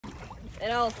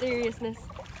in all seriousness.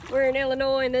 We're in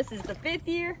Illinois and this is the 5th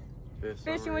year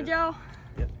fishing with y'all.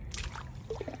 Yep.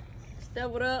 Just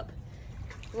doubled up,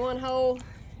 1 hole,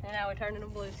 and now we're turning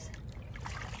them loose.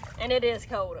 And it is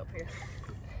cold up here.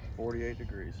 48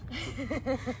 degrees.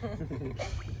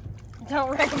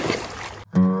 Don't recommend.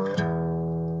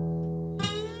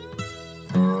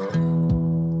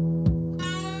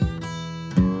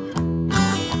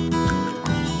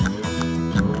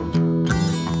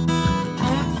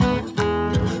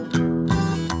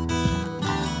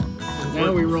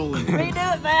 Now we rolling.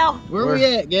 Redo it, Val. Where we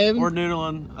at, Gavin? We're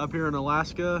noodling up here in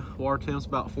Alaska. Water temp's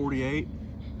about 48.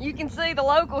 You can see the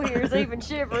local here is even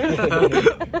shivering.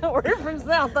 We're from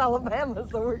South Alabama,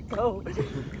 so we're cold.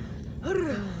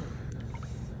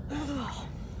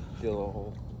 Feel a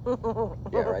hole.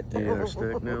 Yeah, right there. You got a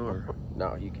stick now, or?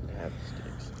 No, you can have the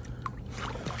sticks.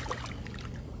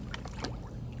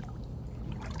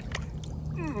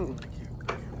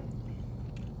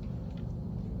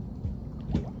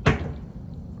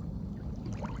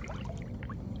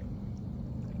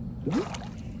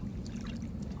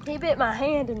 He bit my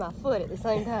hand and my foot at the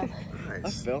same time. Nice. I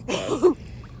felt that.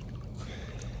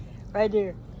 Right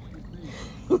there.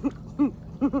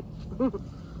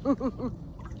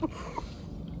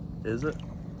 Is it?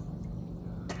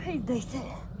 He's decent.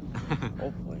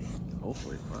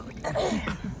 Hopefully fun.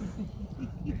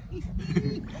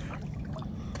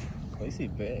 At least he's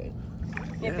bad.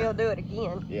 If he'll do it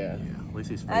again. Yeah. At least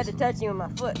he's facing. I had to touch him with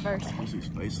my foot first. At least he's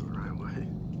facing the right way.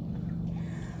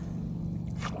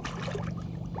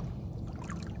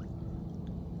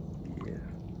 Yeah.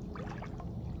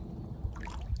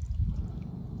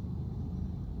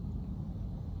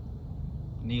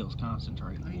 Neal's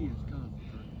concentrating. He is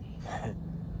concentrating.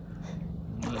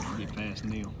 Let's get past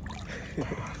Neal.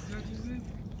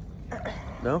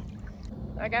 No?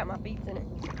 I got my feet in it.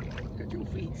 Got your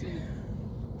feet in it.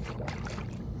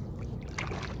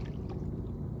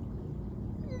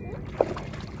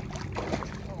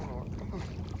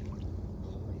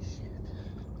 Holy shit.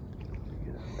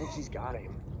 I think she's got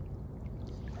him.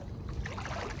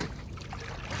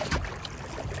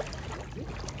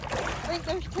 I think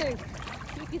there's 2.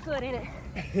 Keep your foot in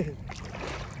it.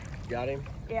 Got him?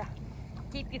 Yeah.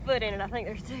 Keep your foot in it. I think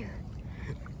there's 2.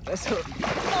 That's her.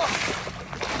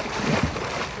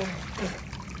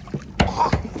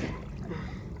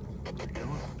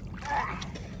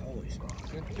 Holy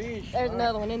smokes. Good fish. There's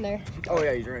another one in there. Oh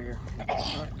yeah, he's right here.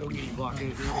 Go get him,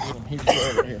 Blockhead. He's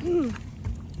right here.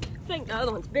 I think the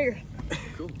other one's bigger.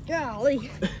 Cool.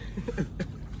 Golly.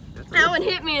 That one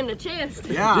hit me in the chest.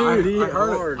 Yeah, Dude,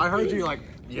 I heard you like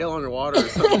yell underwater or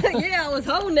something. Yeah, I was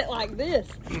holding it like this.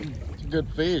 It's a good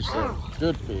fish, though.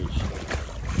 Good fish.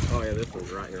 Oh yeah, this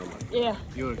one's right here on my. Yeah.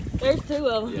 You There's 2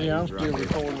 of them. Yeah, I'm he's still right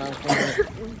recording. I'm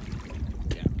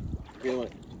Feel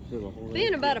it. Feel the whole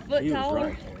Being about a foot He was taller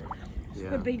right there.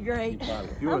 Yeah. would be great.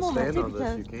 If you I'm want to on my stand on tippy this,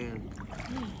 toes. you can.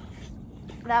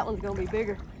 That one's gonna be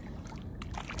bigger.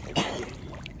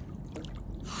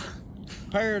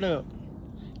 Pair it up.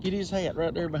 Get his hat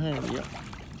right there behind you. Yep.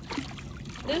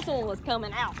 This one was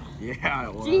coming out. Yeah,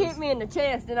 it was. She hit me in the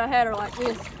chest and I had her like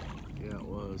this. Yeah, it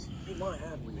was. You might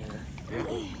have one there. Yeah.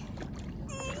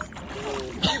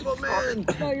 Keep him in.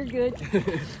 Oh, you're good.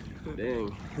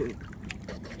 Dang.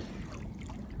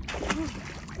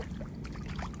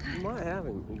 You might have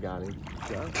him. You got him.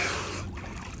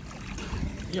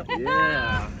 Yep.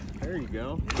 Yeah. There you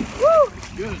go. Woo!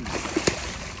 Good.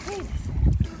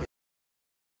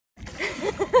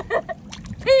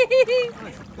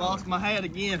 Lost my hat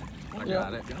again. I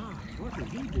got it. Gosh, what did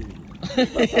he do?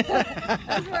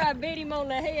 That's where I bit him on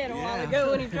the head a while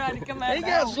ago when he tried to come out. He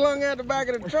got slung out the back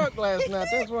of the truck last night.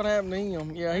 That's what happened to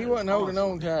him. Yeah, he wasn't holding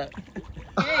on tight.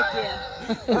 Heck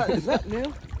yeah. Is that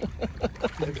Neal?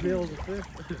 Neal's a fish.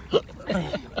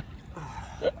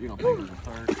 You don't think it was a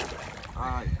third?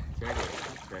 Alright, check it.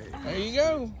 Okay. There you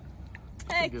go.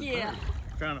 Heck yeah.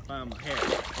 Trying to find my hat.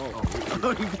 Oh,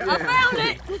 I found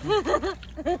it.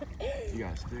 you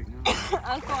got a stick now?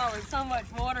 I swallowed so much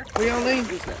water. We on these?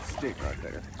 Just that stick right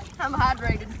there. I'm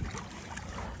hydrated.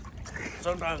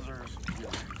 Sometimes there's.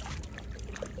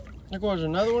 Look, was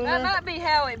another one That there? might be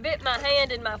how it bit my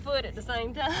hand and my foot at the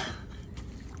same time.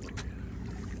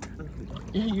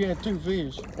 Yeah, you had 2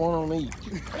 fish, one on each.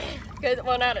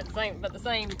 Well, not at the same, but the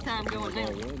same time going Oh,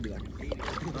 down. one would be like an 80.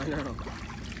 I know.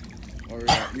 Or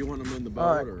you want them in the boat?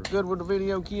 All right, Or good with the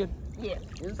video, kid? Yeah,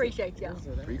 appreciate y'all.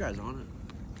 are you guys on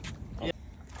I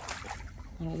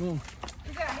don't know.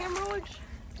 You got hemorrhoids?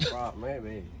 it?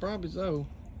 Maybe. Probably so.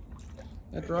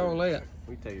 After all that.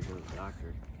 We take it to the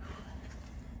doctor.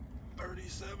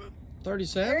 37.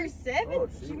 37? 37? Oh,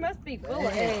 She shoot. must be full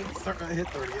of eggs. I hit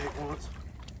 38 once.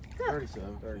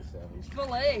 37. 37. He's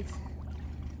full of eggs.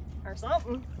 Or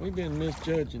something. We've been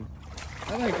misjudging.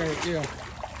 I think yeah.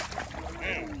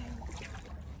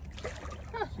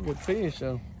 It's a good fish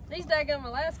though. These daggum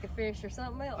Alaska fish or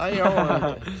something else. They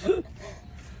are.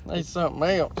 They something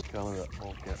else. Color that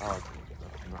whole cat. Oh,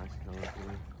 that's a nice color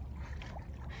too.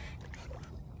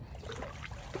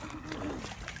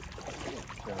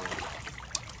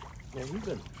 Yeah, we've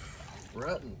been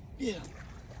rutting. Yeah.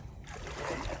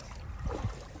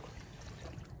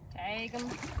 Tag them.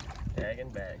 Tag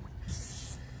and bag.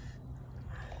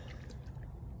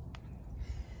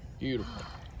 Beautiful.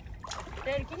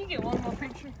 Daddy, can you get one more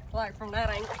picture? Like from that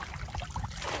angle.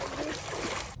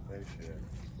 They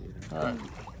should. All right.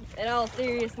 In all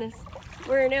seriousness,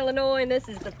 we're in Illinois and this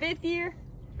is the 5th year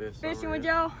fishing with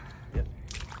y'all. Yep.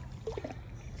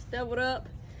 Just doubled up,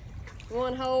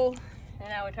 one hole, and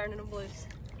now we're turning them loose.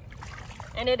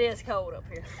 And it is cold up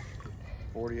here.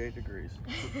 48 degrees.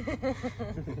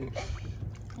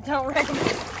 Don't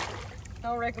recommend.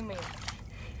 Don't recommend.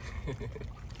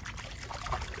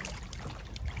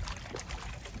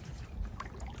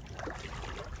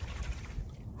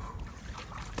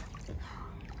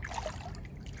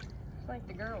 I think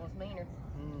the girl was meaner.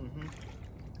 Mm-hmm.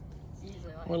 It's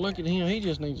usually like Well, look at him. He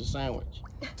just needs a sandwich.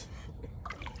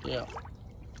 Yeah.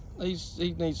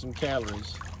 He needs some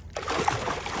calories.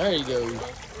 There he goes.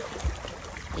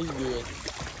 He's good.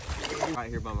 Right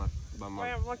here by my.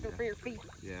 I'm looking for your feet.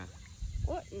 Yeah.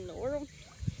 What in the world?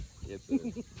 It's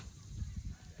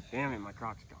damn it, my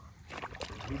Croc's gone.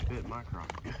 Who bit my Croc?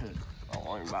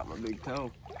 Oh, I ain't bite my big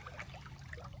toe.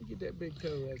 Get that big toe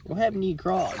right there. What happened to your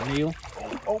Croc, Neal?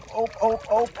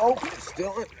 Oh. It's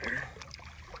still in there.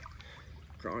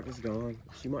 Croc is gone.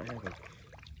 She might have him.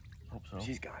 Hope so.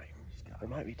 She's got him. There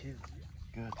might be two.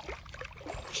 Good.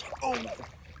 Oh!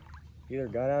 Either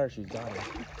got out or she's got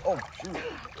him. Oh, shoot.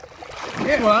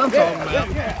 That's what I'm talking about.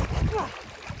 Yeah.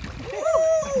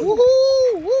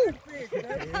 Woohoo! Woo!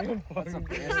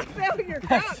 I felt your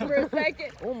Croc for a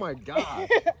second. Oh my God.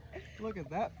 Look at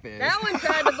that fish. That one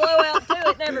tried to blow out too.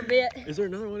 It never bit. Is there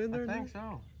another one in there? I think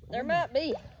so. There might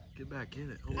be. Get back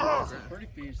in it. Oh, it's a pretty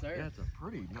fish there. Yeah, it's a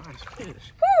pretty nice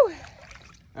fish. Whew.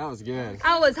 That was good.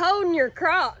 I was holding your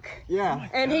Croc Yeah.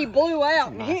 and he blew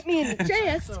out and hit me in the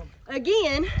chest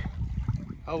again.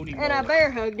 Hold him. And I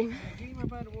bear hugged him. Get him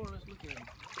up out of the water. Let's look at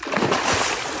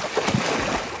him.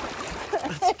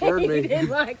 That scared He me. didn't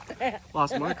like that.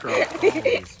 Lost my Croc.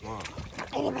 Holy smokes.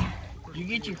 Did you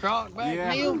get your Croc back,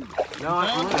 Yeah. Neal? No, I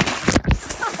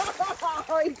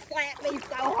Oh, he slapped me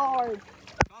so hard.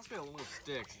 I'll feel a little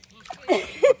sticks.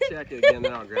 Check it again,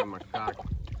 then I'll grab my Croc.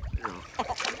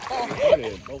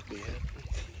 Both be in it.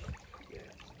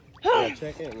 Yeah,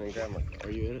 check it and then grab my.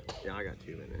 Are you in it? Yeah, I got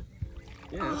two in it.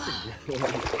 Yeah, that's a good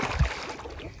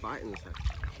one. Fighting this.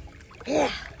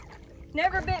 Yeah.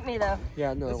 Never bit me though.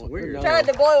 Yeah, no, it's weird. Tried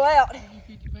to blow out.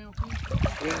 50-pound fish.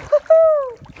 Yeah.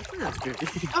 I think that's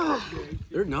 50.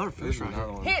 There's another fish right here.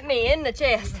 Hit me in the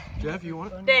chest. Jeff, you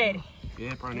want it? Daddy.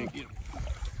 Yeah, probably need to get him.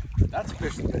 That's a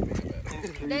fish that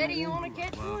bit me. Daddy, you want to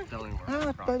catch Well, one? tell him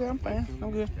Ah, baby, I'm fine.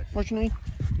 I'm good. What's your name?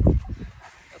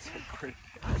 That's a pretty.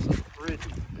 That's a pretty.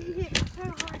 You hit me so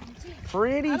hard in the chest.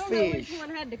 Pretty I don't know fish. which one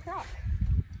had the Croc.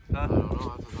 I don't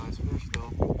know. That's a nice fish,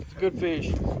 though. It's a good fish.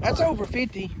 That's over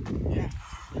 50. Yeah,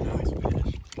 nice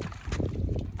fish.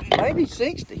 Maybe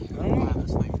 60. I don't know. Wow,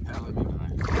 this thing, that would be nice.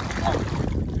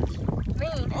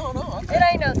 Mean. Oh no, It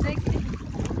ain't no 60.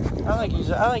 I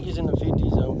think he's in the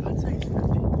 50s though. I'd say he's 50.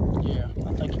 Yeah, I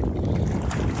think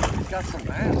He's got some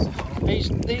mass.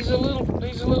 he's a little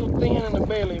thin in the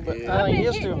belly, but Yeah. I I've think been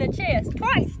he'll hitting still the chest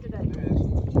twice today.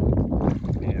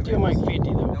 still make 50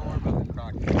 though. Don't worry about the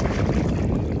Croc.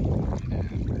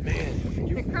 Man,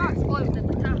 The Croc's floating at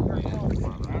the top right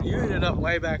now. you ended up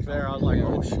way back there. I was like,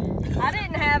 oh shoot. I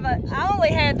didn't have I only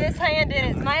had this hand in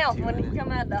its mouth when he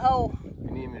come out the hole.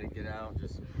 You need me to get out,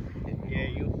 just hit me. Yeah,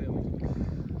 you'll feel me.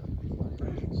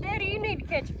 Daddy, you need to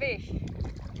catch a fish.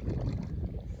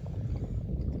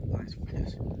 Nice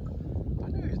fish. I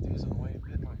knew he was doing some way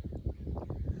bit my.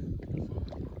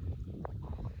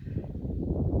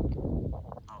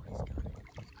 Oh, he's got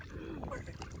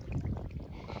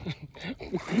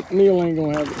it. Neal ain't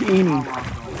gonna have any. I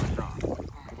lost all my Croc.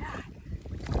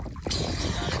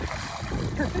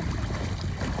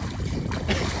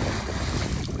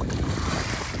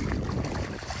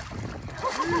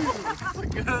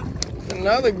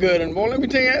 Another good one. Boy, let me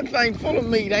tell you, that thing's full of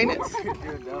meat, ain't it? That's a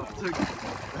good dog.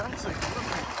 That's a good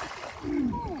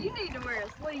one. You need to wear a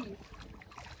sleeve.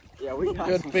 Yeah, we got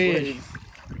Good some fish. sleeves.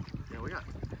 Yeah, we got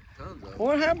tons of them.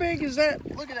 Boy, how big is that?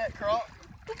 Look at that Croc.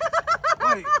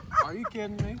 Wait, are you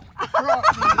kidding me? Croc.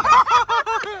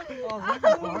 Oh my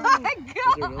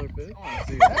God. Another fish?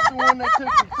 That's the one that took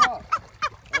your croc.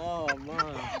 Oh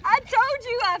man. I told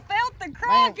you I felt the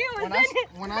croc. It was in it.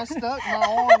 When I stuck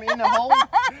my arm in the hole,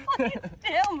 Please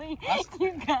tell me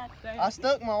you got that. I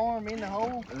stuck my arm in the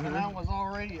hole, and I was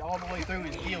already all the way through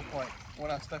his gill plate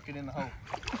when I stuck it in the hole.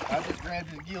 I just grabbed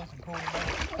his gills and pulled him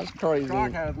out. That's crazy.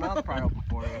 Croc had his mouth pried open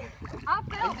for you. I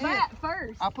felt that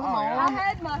first. I put my I arm.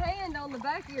 had my hand on the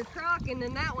back of your croc, and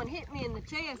then that one hit me in the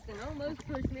chest and almost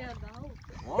pushed me out of the hole.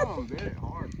 One of them did it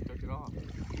hard. Took it off.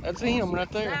 That's him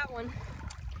right there. That one.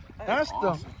 That's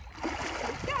awesome.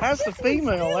 That's the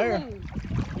female there. Stealing.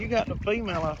 You got the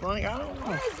female, I think. I don't know.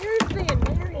 Why is yours being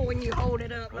normal when you hold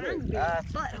it up? Mine's being a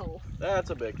butthole.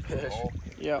 That's a big fish.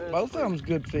 Yeah, both of them's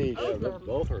good fish. Yeah,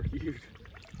 both are huge.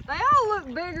 They all look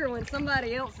bigger when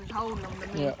somebody else is holding them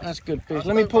than me. Yeah, that's good fish.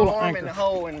 Let me pull an anchor. in the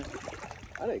hole and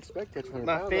I didn't expect to catch 100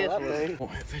 My pounds. fish That was- big. Oh,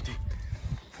 hit 50.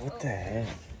 What the heck?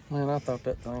 Man, I thought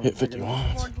that thing Hit was bigger.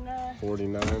 51. 49.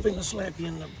 49. I'm finna slap you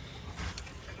in the...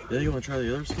 Yeah, you want to try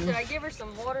the other skin? Should I give her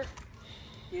some water?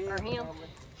 Yeah, Or him?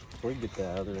 We can get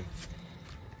that other.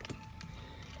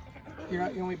 You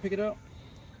want me to pick it up?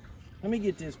 Let me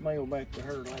get this male back to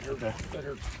her. Let her get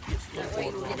That some way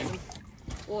you water can on get him.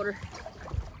 some water.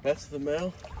 That's the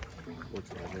male? Looks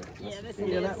like it. Yeah, this Yeah,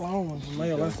 is. that long one's the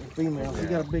male. That's the female. She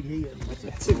got a big head.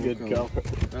 That's a good color.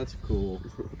 That's cool.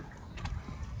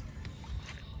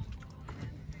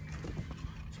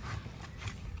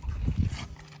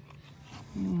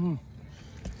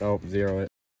 Oh, zero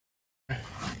it.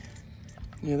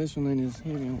 Yeah, this one ain't as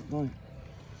heavy on the thing.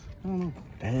 I don't know.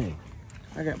 Dang.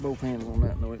 I got both hands on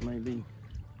that, though it may be.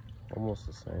 Almost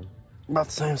the same. About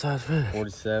the same size fish.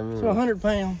 47. So 100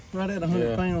 pounds, right at 100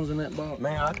 Yeah. pounds in that box.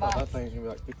 Man, I thought that thing was gonna be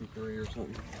like 53 or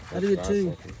something. I did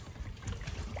too.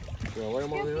 You wanna weigh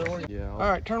them on the other one? Yeah. All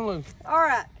right, turn loose. All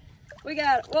right. We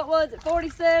got, what was it,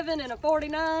 47 and a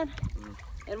 49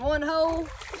 and one hole.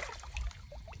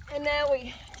 And now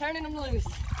we turning them loose.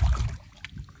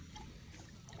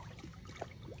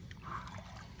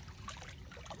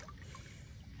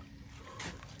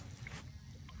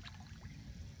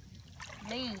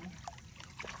 Mean.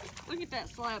 Look at that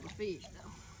slab of fish though.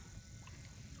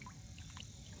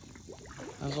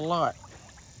 There's a lot.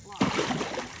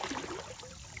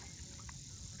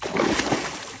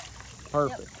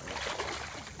 Perfect.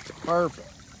 Perfect.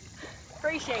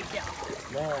 Appreciate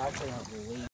y'all. Man, I cannot believe